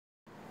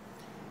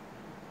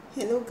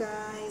Hello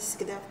guys,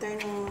 good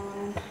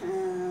afternoon.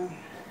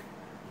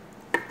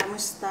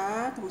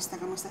 Kamusta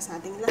sa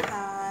ating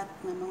lahat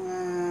ng mga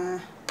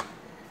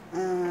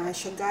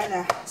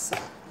syagala sa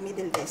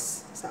Middle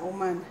East, sa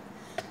Oman,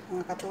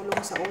 mga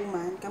katulong sa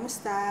Oman.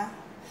 Kamusta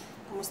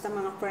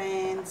mga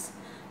friends?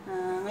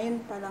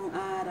 Ngayon palang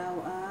araw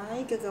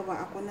ay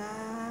gagawa ako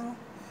ng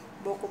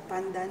Buko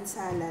pandan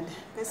salad.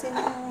 Kasi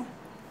nung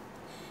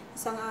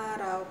isang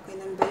araw,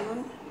 kailan ba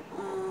yun?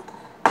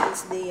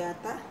 Wednesday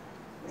yata.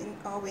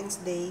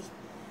 Wednesday,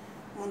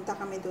 munta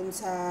kami dun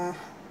sa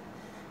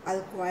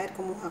Al-Quair,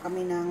 kumuha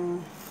kami ng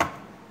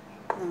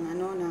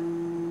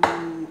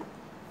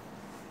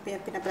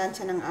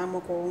pinaplansya ng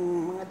amo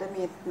kong mga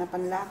damit na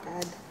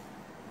panlakad.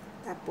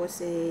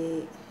 Tapos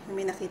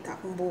may nakita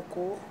akong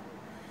buko,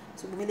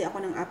 so bumili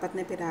ako ng 4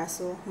 na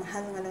piraso.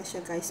 Mahal nga lang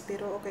siya guys,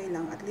 pero okay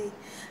lang, at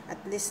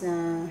least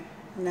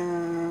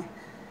na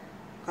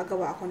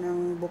kagawa ako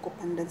ng buko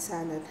pandan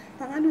salad.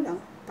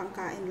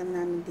 Pangkain lang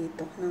namin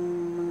dito ng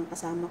mga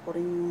kasama ko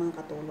rin, yung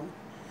mga katulong.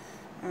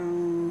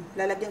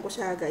 Lalagyan ko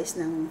siya guys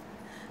ng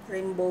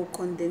rainbow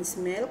condensed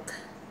milk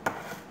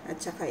at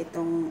saka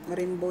itong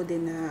rainbow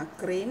din na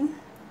cream,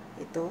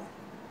 ito.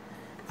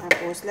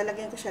 Tapos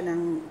lalagyan ko siya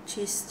ng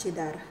cheese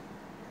cheddar,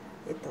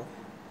 ito.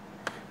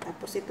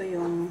 Tapos ito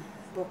yung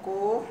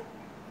buko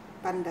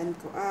pandan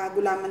ko,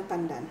 gulaman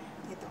pandan,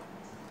 ito.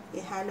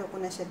 Ihalo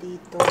ko na siya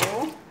dito,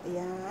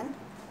 ayan.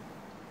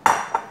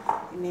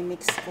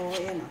 I-mix ko,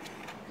 ayan o.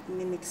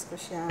 I-mix ko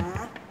siya.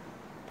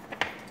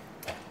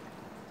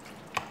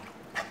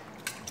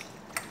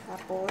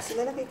 Tapos,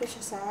 ilalagay ko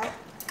siya sa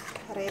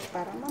ref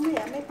para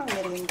mamaya may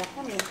pang-merienda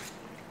kami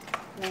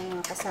ng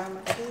mga kasama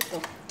ko dito.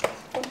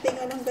 Kunti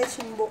nga lang guys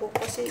yung buko,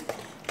 kasi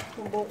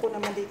yung buko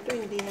naman dito,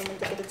 hindi naman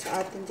katulad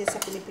sa atin dyan sa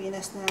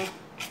Pilipinas na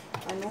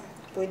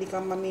pwede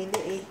kang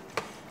mamili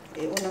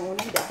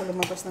unang-unang hindi ako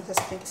lumabas ng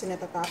sasakyan kasi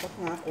natatakot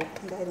nga ako.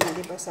 Dahil nga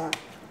diba sa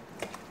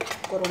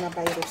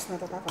coronavirus,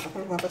 natatakot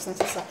ako lumabas ng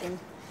sasakyan.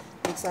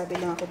 Nagsabi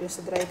lang ako dun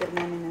sa driver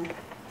namin na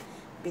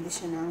bili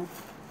siya ng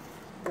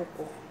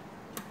buko.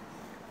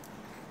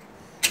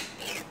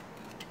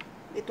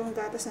 Itong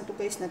gatas na to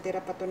guys,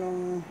 natira pa to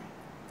nung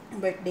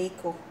birthday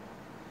ko.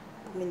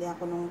 Bumili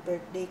ako nung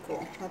birthday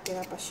ko,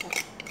 natira pa siya.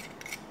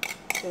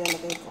 Ito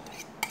lalagay ko.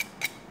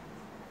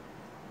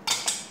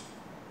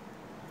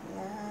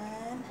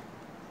 Ayan.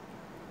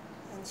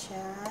 Ayan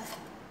siya.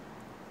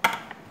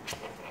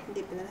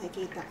 Hindi pa na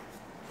nakikita.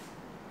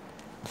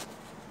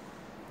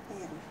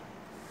 Ayan.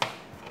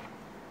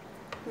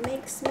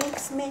 Mix.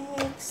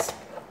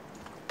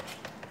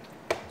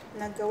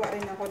 Naggawa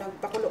rin ako,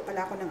 nagpakulo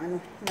pala ako ng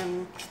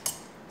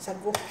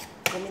sago.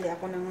 Bumili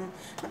ako ng,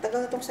 matagal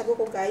na tong sago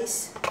ko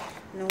guys.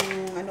 Nung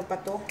pa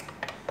to,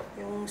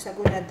 yung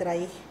sago na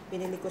dry,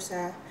 binili ko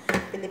sa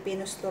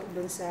Filipino store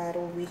dun sa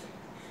Ruwi.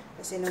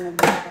 Kasi nung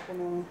nagbili ako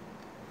nung,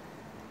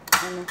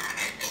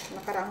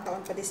 nakaraang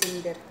taon pa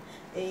December,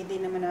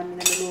 hindi naman namin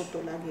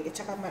naluluto lagi. At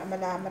saka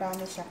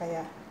marami siya,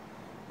 kaya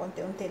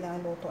konti-unti lang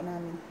ang luto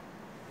namin.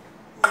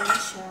 Ayan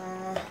siya.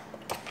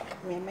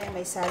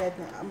 May salad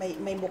na,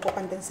 may buko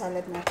pandan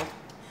salad na ako.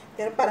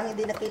 Pero parang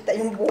hindi nakita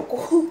yung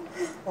buko.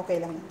 Okay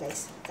lang yun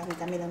guys.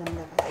 Kami lang naman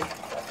nakakain.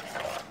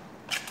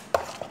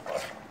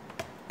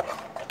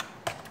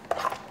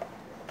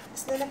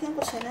 Tapos lalagyan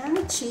ko siya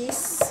ng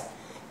cheese.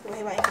 Kung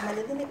hiwain ko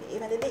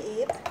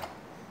maliliit,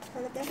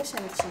 lalagyan ko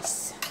siya ng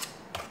cheese.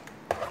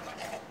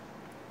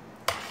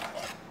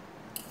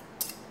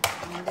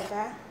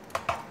 Diba?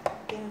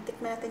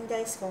 Tikman natin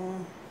guys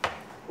kung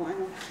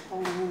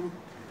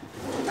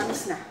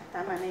tamis na.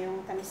 Tama na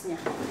yung tamis niya.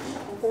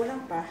 Kung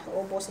kulang pa,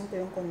 uubusin ko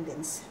yung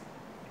condense.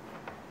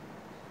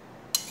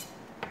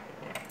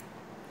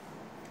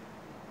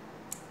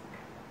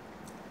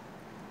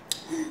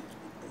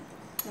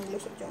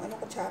 Naglusot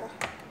yung kutsara.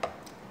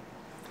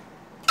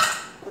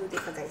 Kunti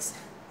pa guys.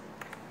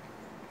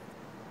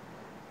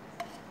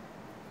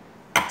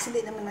 Kasi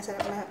hindi naman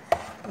masarap na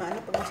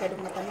pag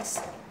masyadong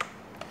matamis.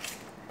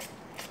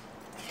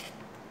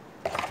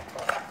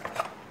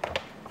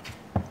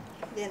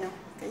 Yan o,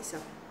 guys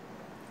o.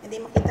 Hindi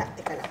makita,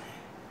 teka lang.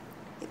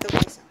 Ito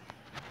guys o.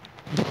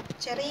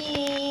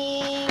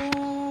 Charing!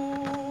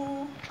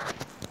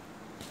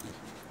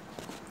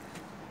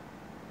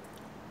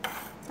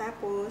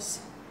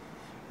 Tapos,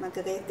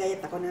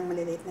 magagayat-gayat ako ng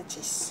maliliit na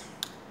cheese.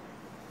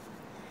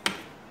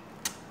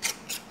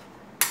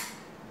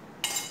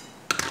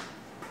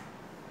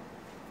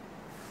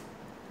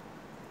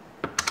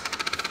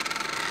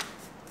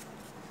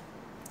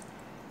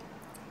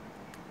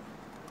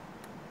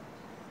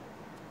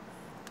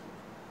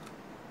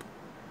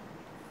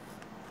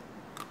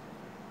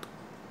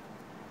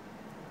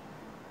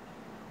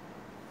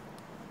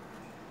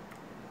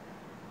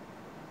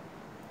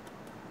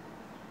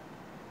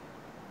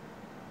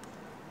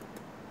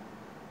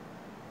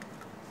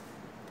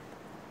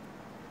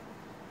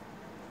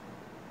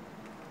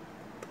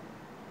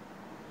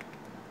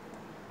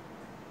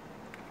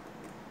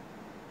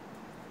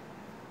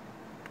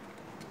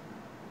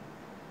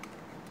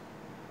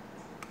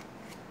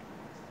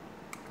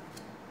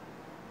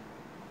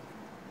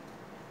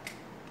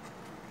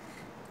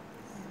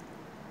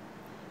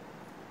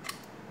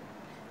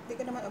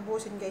 ko naman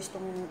ubusin guys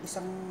tong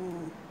isang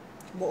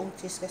buong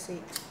cheese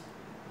kasi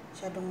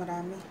masyadong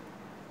marami.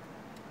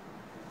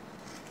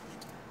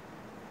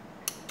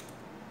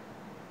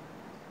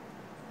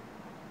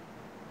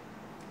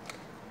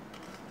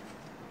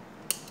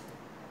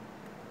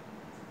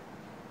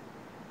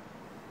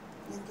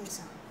 Yan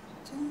guys.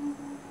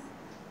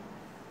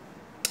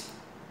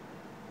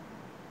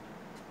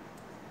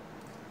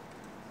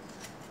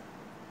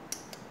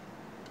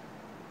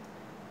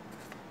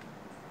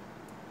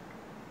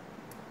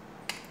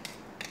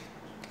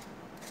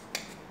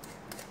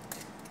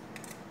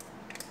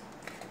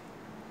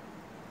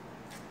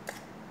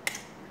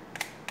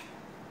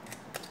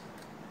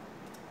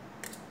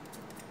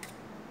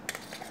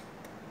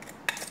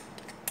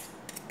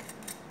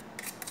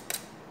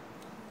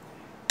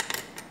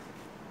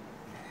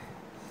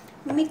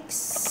 Mix.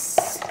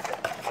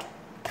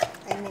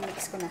 Ay,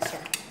 mix ko na siya.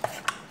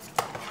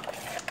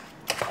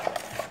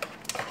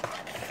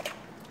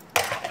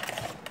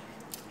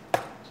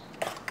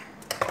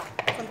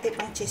 Konti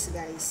pang cheese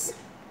guys.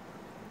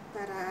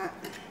 Para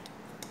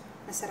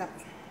masarap.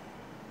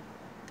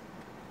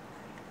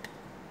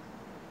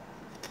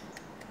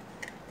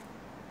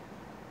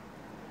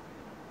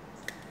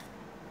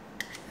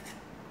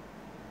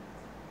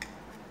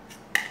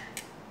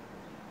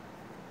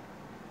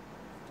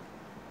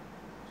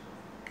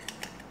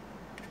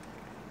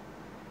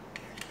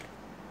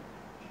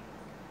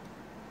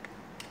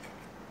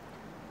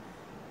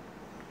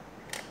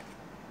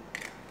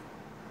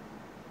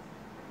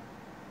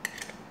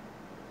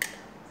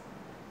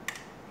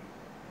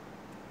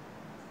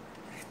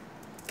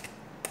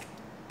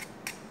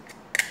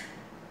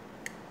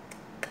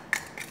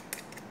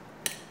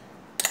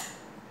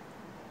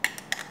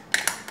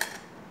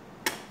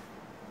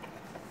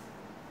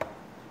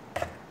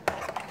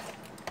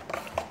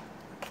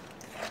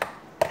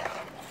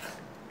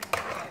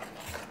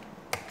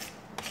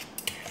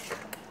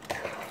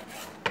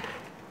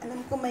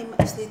 Alam ko may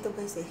mais dito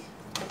guys eh.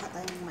 Baka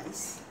tayong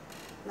mais.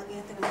 Lagyan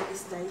natin ng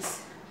mais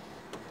guys.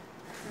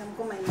 Alam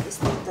ko may mais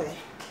dito eh.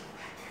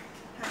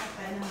 Hanap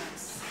tayo ng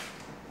mais.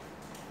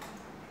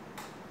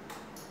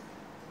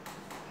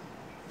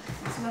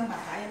 Mas lang ba?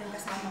 Kaya nang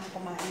kasama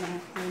kumain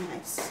ng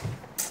mais.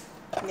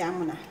 Hayaan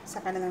mo na.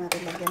 Saka na lang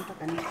natin lagyan pa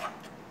kanina.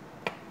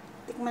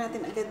 Tikman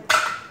natin agad.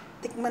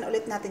 Tikman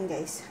ulit natin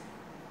guys.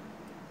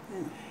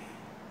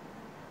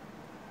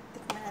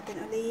 Tikman natin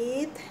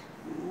ulit.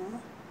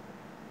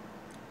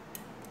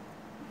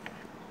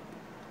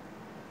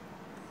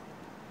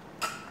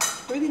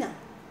 Pwede na.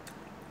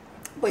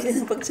 Pwede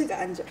na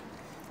pagsagaan dyan.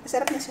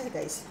 Masarap na siya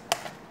guys.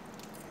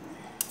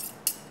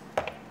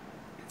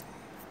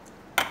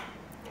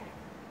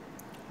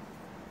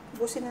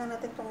 Busin na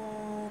natin itong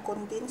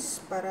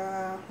condense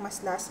para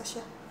mas lasa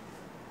siya.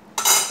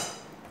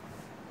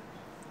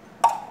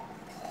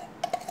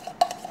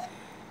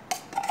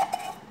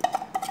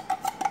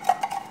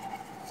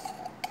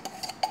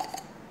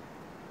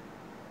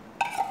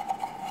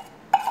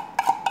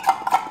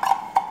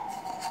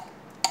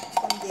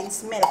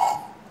 Condensed milk.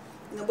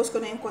 Inubos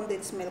ko na yung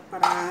condensed milk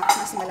para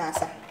mas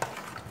malasa.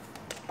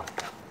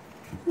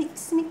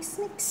 Mix, mix,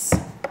 mix.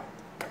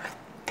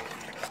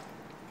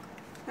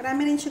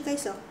 Marami rin siya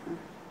guys, oh.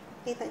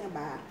 Kita niyo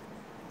ba?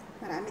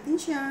 Marami din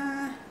siya.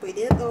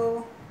 Pwede na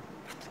to.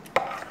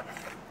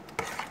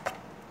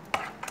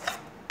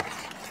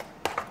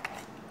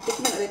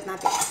 Tikman ulit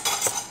natin.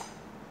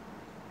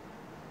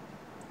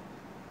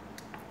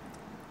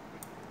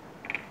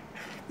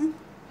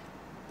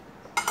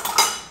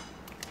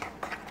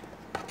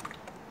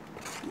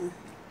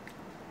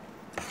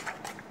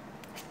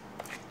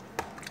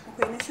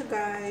 Okay na siya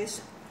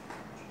guys.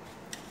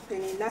 Okay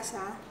na yung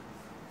lasa.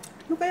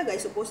 Ano kaya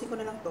guys? Ubusin ko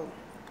na lang to.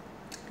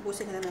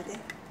 Ubusin na lang natin.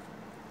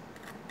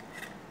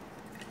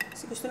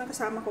 Kasi gusto lang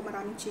kasama ko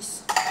maraming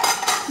cheese.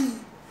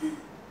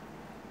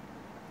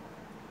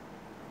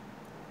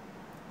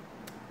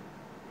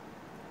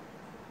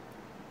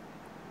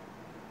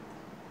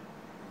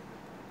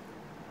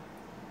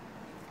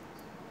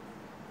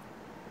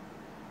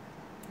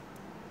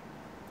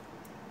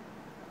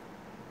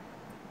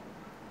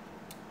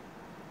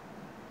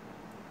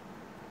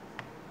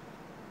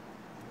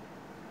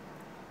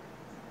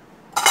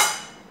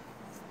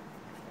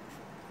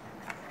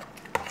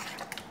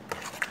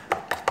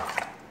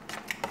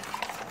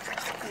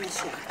 Na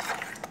siya.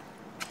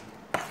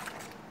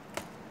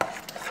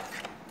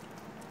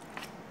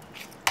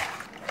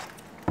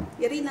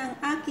 Yari na ang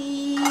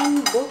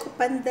aking buko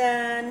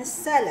pandan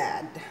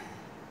salad.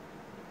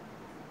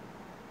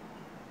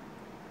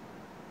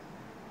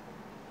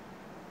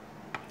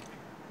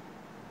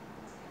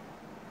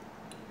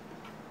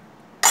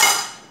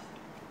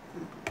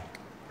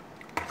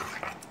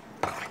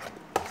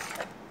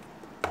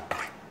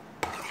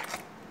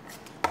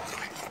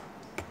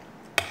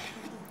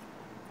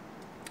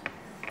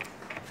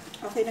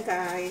 Okay na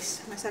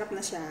guys, masarap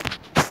na siya.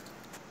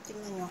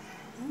 Tingnan nyo.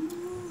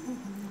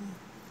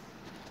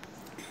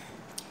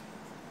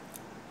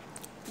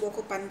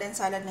 Buko pandan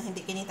salad na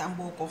hindi kinita ang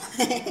buko.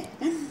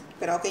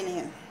 Pero okay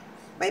na yun.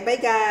 Bye bye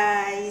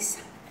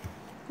guys!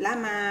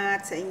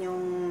 Salamat sa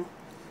inyong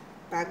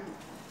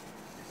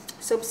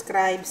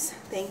pag-subscribes.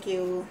 Thank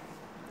you.